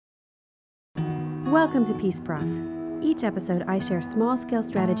Welcome to Peace Prof. Each episode, I share small-scale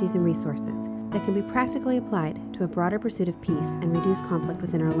strategies and resources that can be practically applied to a broader pursuit of peace and reduce conflict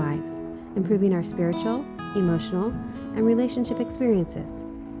within our lives, improving our spiritual, emotional, and relationship experiences.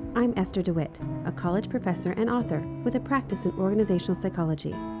 I'm Esther DeWitt, a college professor and author with a practice in organizational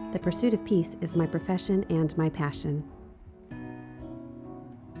psychology. The pursuit of peace is my profession and my passion.